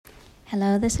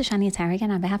Hello, this is Shani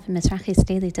Tarragon on behalf of Mizrahi's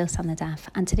Daily Dose on the Daf.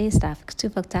 On today's Daf,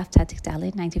 Ktuvot Daf Tatik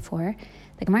Dalit 94,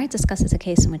 the Gemara discusses a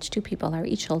case in which two people are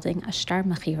each holding a shtar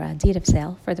mechira, deed of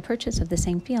sale, for the purchase of the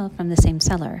same field from the same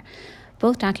seller.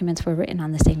 Both documents were written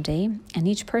on the same day, and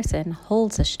each person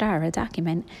holds a shtar, a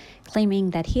document,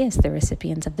 claiming that he is the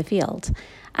recipient of the field.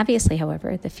 Obviously,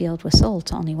 however, the field was sold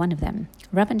to only one of them.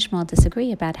 Rav and Shmuel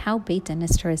disagree about how Beit Din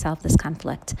is to resolve this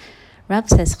conflict. Rav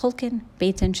says Chulkin,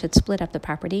 Beit Din should split up the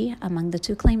property among the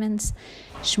two claimants.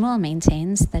 Shmuel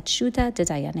maintains that Shuda de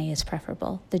Dayane is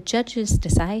preferable. The judges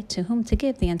decide to whom to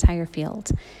give the entire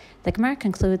field. The Gemara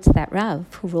concludes that Rav,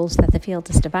 who rules that the field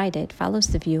is divided, follows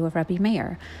the view of Rabbi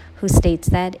Meir, who states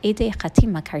that Edei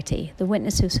Chatim Makarti, the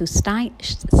witnesses who sign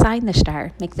the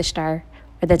shtar, make the shtar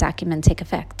or the document take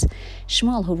effect.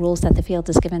 Shmuel, who rules that the field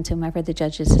is given to whomever the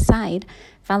judges decide,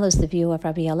 follows the view of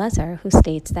Rabbi Elazar, who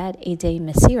states that Edei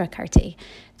Mesira Karti,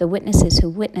 the witnesses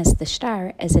who witness the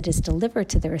shtar as it is delivered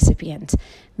to the recipient,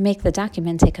 make the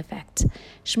document take effect.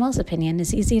 Shmuel's opinion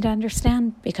is easy to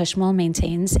understand because Shmuel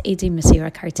maintains Edei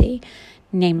Mesira Karti,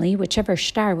 namely, whichever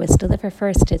shtar was delivered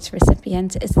first to its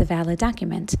recipient is the valid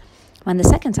document. When the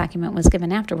second document was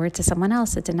given afterward to someone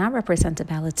else, it did not represent a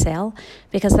valid sale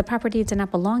because the property did not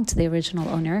belong to the original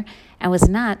owner and was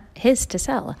not his to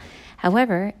sell.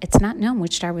 However, it's not known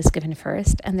which shtar was given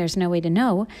first, and there's no way to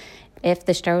know if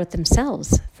the shtar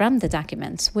themselves from the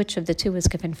documents, which of the two was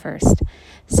given first.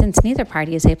 Since neither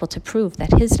party is able to prove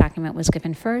that his document was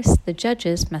given first, the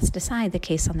judges must decide the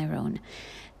case on their own.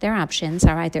 Their options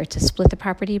are either to split the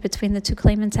property between the two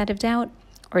claimants out of doubt,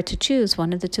 or to choose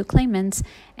one of the two claimants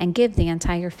and give the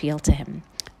entire field to him.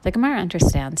 The Gemara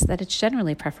understands that it's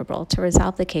generally preferable to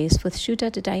resolve the case with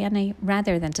Shuda de Dayane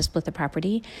rather than to split the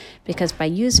property, because by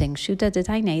using Shuda de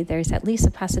Dayane, there's at least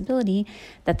a possibility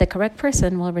that the correct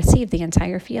person will receive the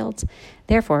entire field.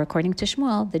 Therefore, according to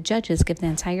Shmuel, the judges give the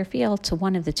entire field to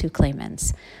one of the two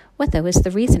claimants. What, though, is the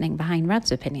reasoning behind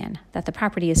Rav's opinion, that the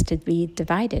property is to be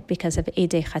divided because of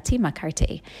Edei Chatima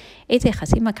Karti? Edei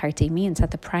Chatima Karti means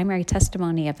that the primary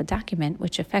testimony of a document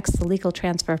which affects the legal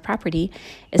transfer of property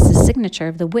is the signature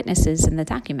of the witnesses in the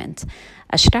document.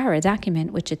 A shtar, a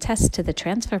document which attests to the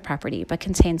transfer of property but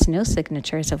contains no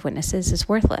signatures of witnesses, is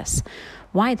worthless.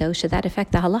 Why, though, should that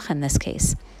affect the halacha in this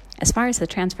case? As far as the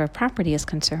transfer of property is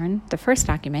concerned, the first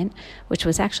document, which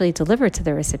was actually delivered to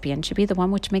the recipient, should be the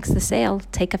one which makes the sale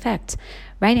take effect.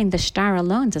 Writing the shtar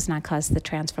alone does not cause the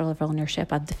transfer of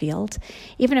ownership of the field.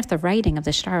 Even if the writing of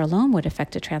the shtar alone would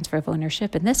affect a transfer of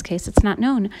ownership, in this case it's not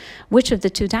known which of the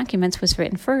two documents was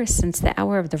written first, since the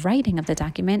hour of the writing of the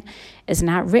document is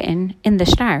not written in the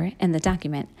shtar in the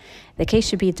document. The case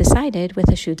should be decided with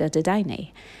a Shuda de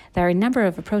Dayane. There are a number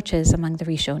of approaches among the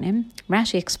Rishonim.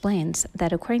 Rashi explains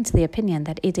that according to the opinion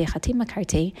that Edei Chatima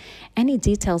Karti, any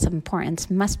details of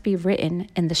importance must be written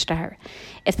in the shtar.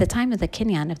 If the time of the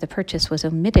kinyan of the purchase was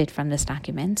omitted from this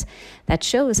document, that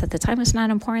shows that the time was not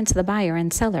important to the buyer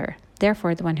and seller.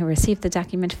 Therefore, the one who received the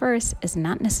document first is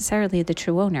not necessarily the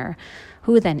true owner.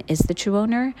 Who then is the true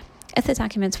owner? If the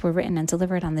documents were written and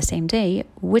delivered on the same day,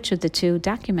 which of the two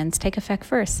documents take effect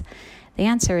first? The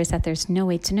answer is that there's no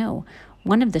way to know.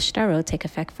 One of the shtarot take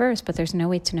effect first, but there's no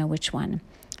way to know which one.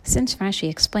 Since Rashi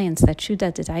explains that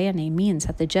Shuda de Dayane means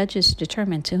that the judges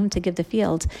determine to whom to give the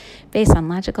field based on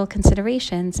logical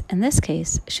considerations, in this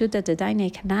case, Shuda de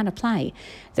Dayane cannot apply.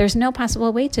 There's no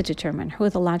possible way to determine who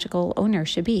the logical owner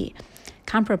should be.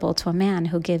 Comparable to a man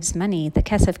who gives money, the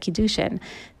kesef kiddushin,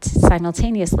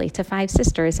 simultaneously to 5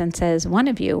 sisters and says, one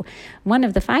of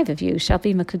the 5 of you shall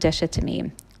be mekudesha to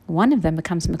me. One of them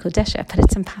becomes mekudesha, but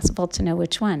it's impossible to know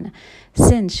which one.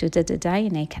 Since Shuda de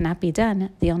Dayane cannot be done,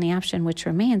 the only option which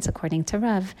remains, according to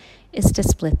Rav, is to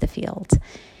split the field.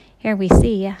 Here we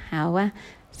see how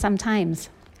sometimes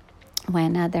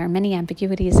when there are many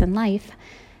ambiguities in life,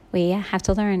 we have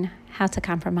to learn how to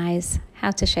compromise,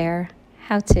 how to share,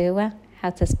 how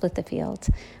to split the field.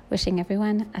 Wishing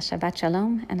everyone a Shabbat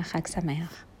Shalom and a Chag Sameach.